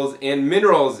minerals and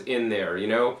minerals in there, you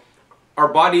know. Our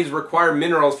bodies require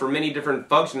minerals for many different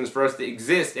functions for us to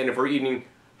exist, and if we're eating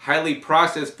highly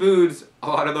processed foods, a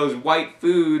lot of those white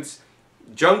foods,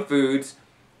 junk foods,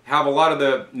 have a lot of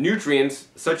the nutrients,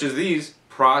 such as these,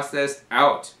 processed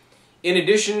out. In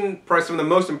addition, probably some of the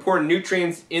most important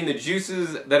nutrients in the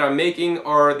juices that I'm making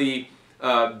are the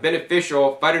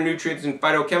beneficial phytonutrients and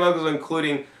phytochemicals,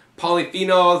 including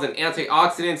polyphenols and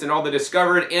antioxidants and all the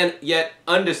discovered and yet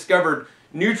undiscovered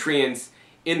nutrients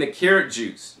in the carrot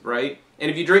juice, right?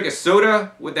 And if you drink a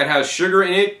soda that has sugar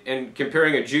in it, and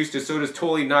comparing a juice to soda is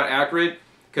totally not accurate,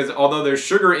 because although there's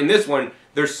sugar in this one,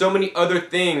 there's so many other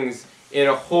things in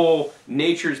a whole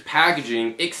nature's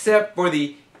packaging except for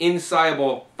the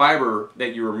insoluble fiber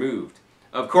that you removed.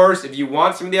 Of course, if you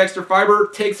want some of the extra fiber,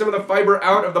 take some of the fiber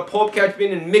out of the pulp catch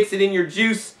bin and mix it in your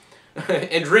juice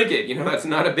and drink it. You know, that's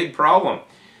not a big problem.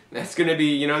 That's going to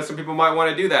be, you know, some people might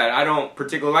want to do that. I don't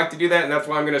particularly like to do that, and that's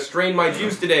why I'm going to strain my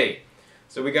juice today.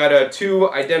 So we got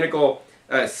 2 identical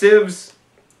sieves.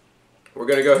 We're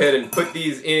going to go ahead and put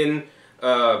these in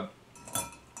the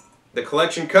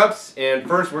collection cups. And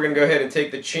first we're going to go ahead and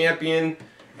take the Champion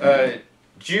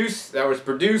juice that was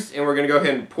produced, and we're going to go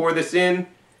ahead and pour this in.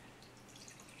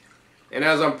 And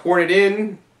as I'm pouring it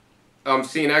in, I'm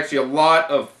seeing actually a lot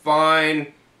of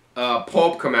fine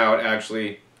pulp come out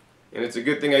actually. And it's a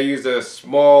good thing I used a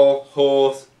small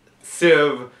hole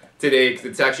sieve today because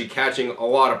it's actually catching a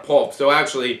lot of pulp. So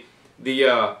actually the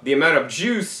amount of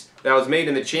juice that was made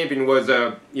in the Champion was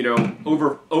you know,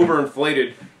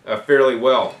 overinflated fairly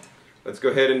well. Let's go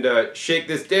ahead and shake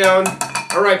this down.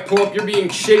 All right, pulp, you're being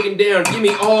shaken down. Give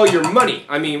me all your money.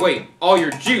 I mean, wait, all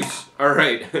your juice. All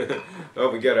right. Oh,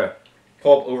 we got a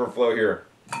pulp overflow here.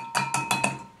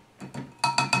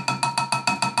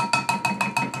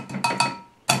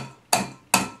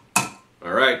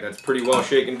 All right, that's pretty well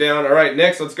shaken down. All right,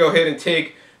 next let's go ahead and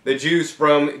take the juice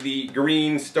from the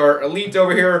Green Star Elite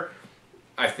over here.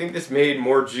 I think this made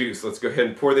more juice. Let's go ahead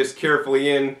and pour this carefully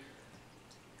in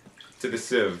to the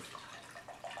sieve.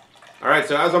 All right,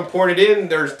 so as I'm pouring it in,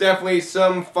 there's definitely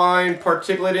some fine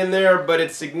particulate in there, but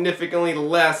it's significantly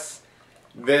less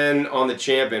than on the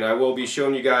Champion. I will be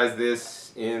showing you guys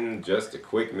this in just a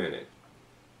quick minute.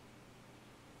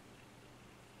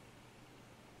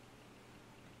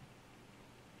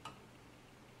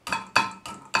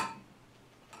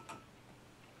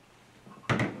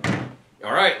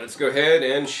 All right, let's go ahead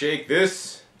and shake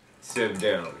this sieve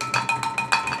down.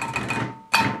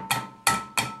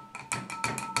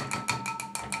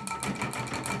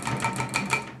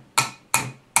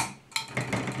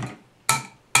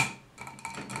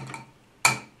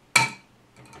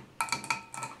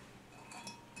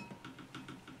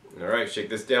 All right, shake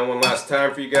this down one last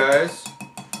time for you guys.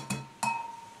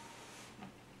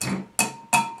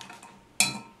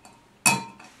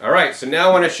 Alright, so now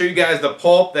I want to show you guys the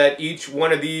pulp that each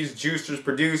one of these juicers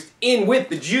produced in with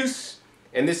the juice.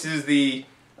 And this is the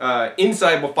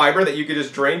insoluble fiber that you could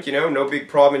just drink, you know, no big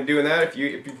problem in doing that if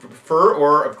you prefer.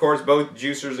 Or, of course, both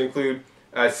juicers include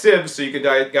sieves, so you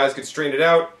guys could strain it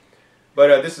out.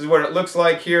 But this is what it looks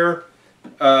like here.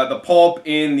 The pulp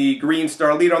in the Green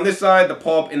Star Elite on this side, the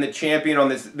pulp in the Champion on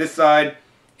this side.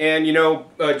 And, you know,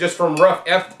 just from rough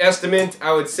estimate,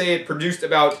 I would say it produced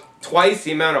about twice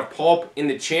the amount of pulp in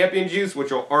the Champion juice,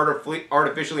 which will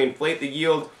artificially inflate the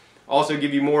yield. Also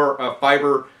give you more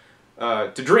fiber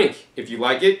to drink if you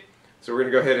like it. So we're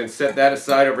going to go ahead and set that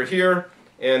aside over here.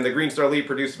 And the Green Star Elite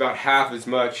produced about half as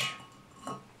much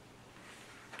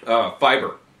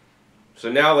fiber.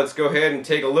 So now let's go ahead and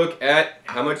take a look at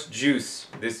how much juice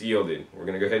this yielded. We're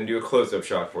going to go ahead and do a close-up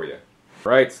shot for you.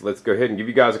 Right, so let's go ahead and give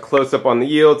you guys a close-up on the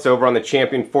yield. So over on the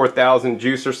Champion 4000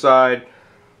 juicer side,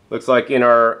 looks like in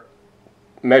our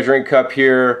measuring cup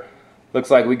here,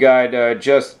 looks like we got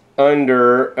just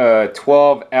under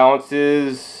 12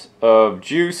 ounces of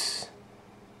juice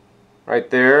right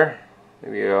there,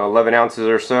 maybe 11 ounces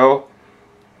or so.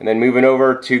 And then moving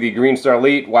over to the Green Star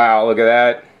Elite, wow, look at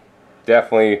that,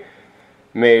 definitely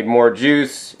made more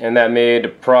juice, and that made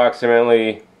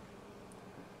approximately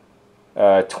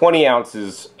 20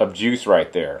 ounces of juice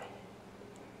right there.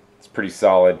 It's pretty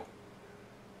solid.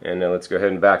 And let's go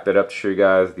ahead and back that up to show you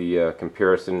guys the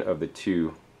comparison of the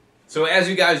two. So as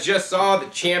you guys just saw, the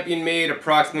Champion made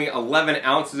approximately 11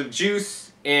 ounces of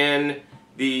juice, and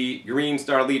the Green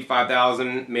Star Elite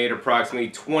 5000 made approximately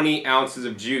 20 ounces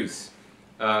of juice.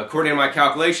 According to my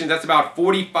calculations, that's about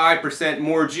 45%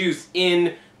 more juice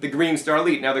in the Green Star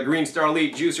Elite. Now the Green Star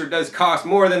Elite juicer does cost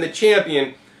more than the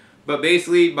Champion, but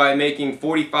basically by making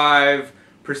 45%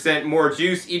 more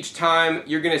juice each time,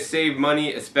 you're going to save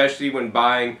money, especially when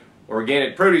buying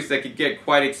organic produce that could get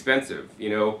quite expensive. You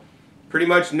know, pretty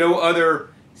much no other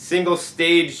single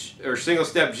stage or single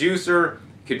step juicer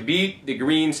could beat the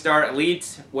Green Star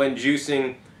Elite when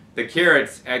juicing the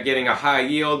carrots at getting a high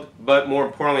yield, but more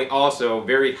importantly also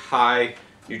very high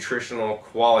nutritional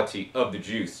quality of the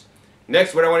juice.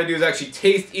 Next, what I want to do is actually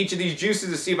taste each of these juices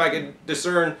to see if I can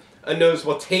discern a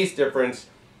noticeable taste difference.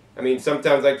 I mean,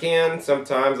 sometimes I can,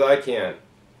 sometimes I can't.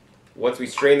 Once we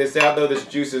strain this out though, this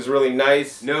juice is really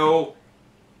nice. No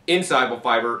insoluble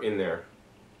fiber in there.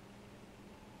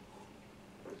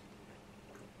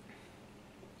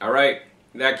 Alright,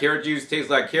 that carrot juice tastes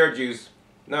like carrot juice.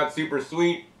 Not super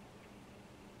sweet.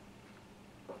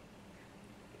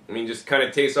 I mean, just kind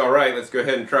of tastes alright. Let's go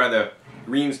ahead and try the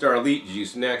Green Star Elite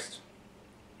juice next.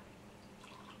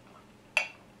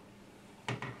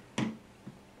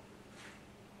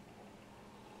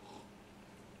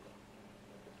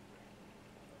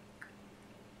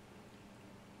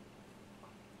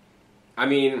 I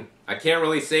mean, I can't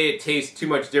really say it tastes too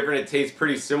much different. It tastes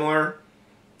pretty similar.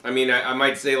 I mean, I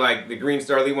might say like the Green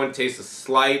Star Elite one tastes a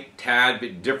slight tad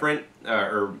bit different,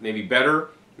 or maybe better.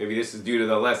 Maybe this is due to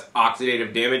the less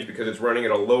oxidative damage because it's running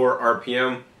at a lower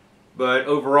RPM. But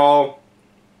overall,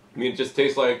 I mean, it just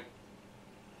tastes like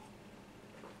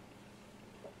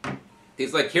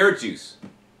carrot juice.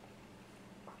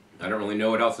 I don't really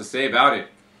know what else to say about it.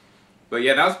 But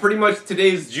yeah, that was pretty much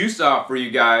today's juice off for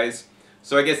you guys.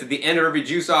 So I guess at the end of every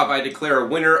juice off, I declare a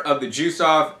winner of the juice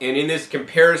off. And in this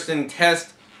comparison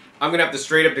test, I'm going to have to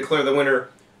straight up declare the winner,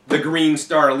 the Green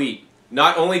Star Elite.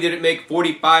 Not only did it make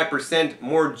 45%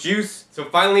 more juice, so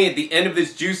finally at the end of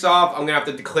this juice off, I'm going to have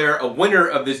to declare a winner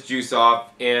of this juice off.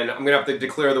 And I'm going to have to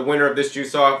declare the winner of this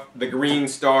juice off, the Green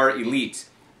Star Elite.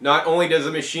 Not only does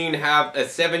the machine have a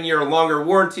 7-year longer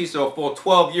warranty, so a full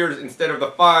 12 years instead of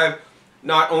the 5,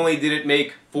 not only did it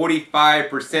make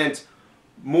 45%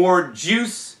 more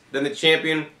juice than the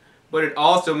Champion, but it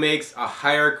also makes a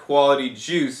higher quality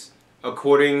juice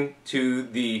according to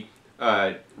the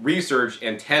research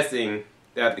and testing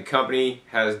that the company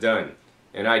has done.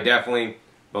 And I definitely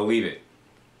believe it.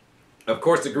 Of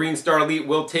course, the Green Star Elite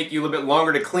will take you a little bit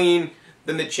longer to clean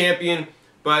than the Champion,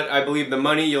 but I believe the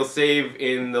money you'll save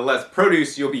in the less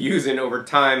produce you'll be using over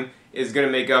time is going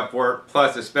to make up for it.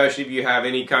 Plus, especially if you have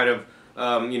any kind of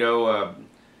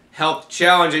health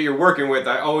challenge that you're working with,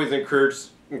 I always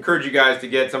encourage you guys to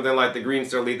get something like the Green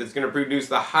Star Elite that's going to produce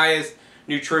the highest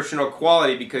nutritional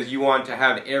quality, because you want to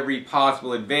have every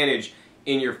possible advantage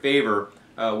in your favor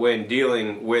when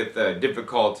dealing with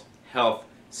difficult health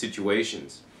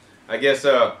situations. I guess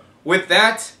with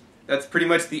that, that's pretty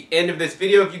much the end of this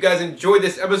video. If you guys enjoyed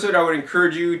this episode, I would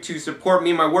encourage you to support me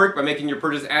and my work by making your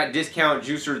purchase at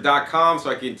discountjuicers.com so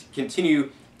I can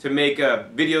continue to make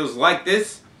videos like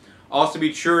this. Also,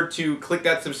 be sure to click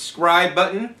that subscribe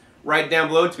button right down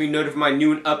below to be notified of my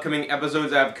new and upcoming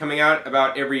episodes I have coming out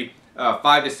about every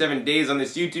 5 to 7 days on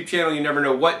this YouTube channel. You never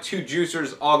know what two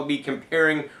juicers I'll be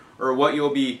comparing or what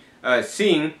you'll be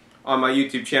seeing on my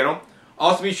YouTube channel.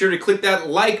 Also, be sure to click that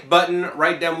like button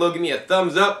right down below. Give me a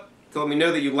thumbs up to let me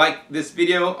know that you like this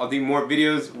video. I'll do more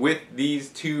videos with these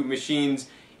two machines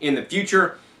in the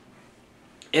future.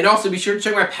 And also be sure to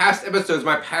check my past episodes.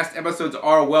 My past episodes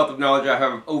are a wealth of knowledge. I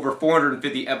have over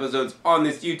 450 episodes on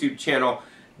this YouTube channel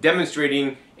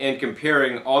demonstrating and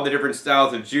comparing all the different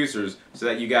styles of juicers so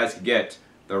that you guys can get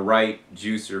the right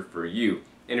juicer for you.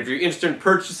 And if you're interested in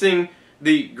purchasing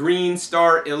the Green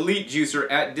Star Elite Juicer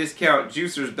at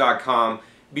discountjuicers.com,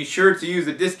 be sure to use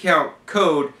the discount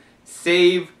code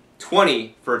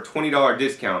SAVE20 for a $20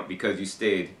 discount because you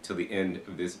stayed till the end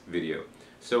of this video.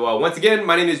 So once again,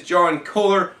 my name is John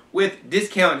Kohler with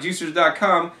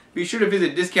discountjuicers.com. Be sure to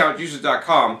visit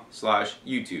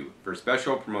discountjuicers.com/YouTube for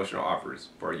special promotional offers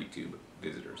for our YouTube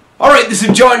visitors. Alright, this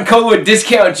is John Kohler with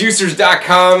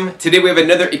discountjuicers.com. Today we have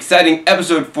another exciting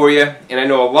episode for you, and I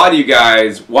know a lot of you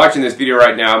guys watching this video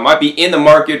right now might be in the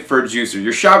market for a juicer.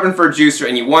 You're shopping for a juicer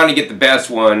and you want to get the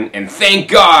best one, and thank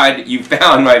God you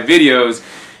found my videos,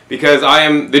 because I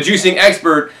am the juicing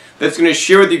expert that's going to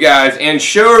share with you guys and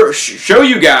show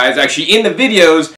you guys actually in the videos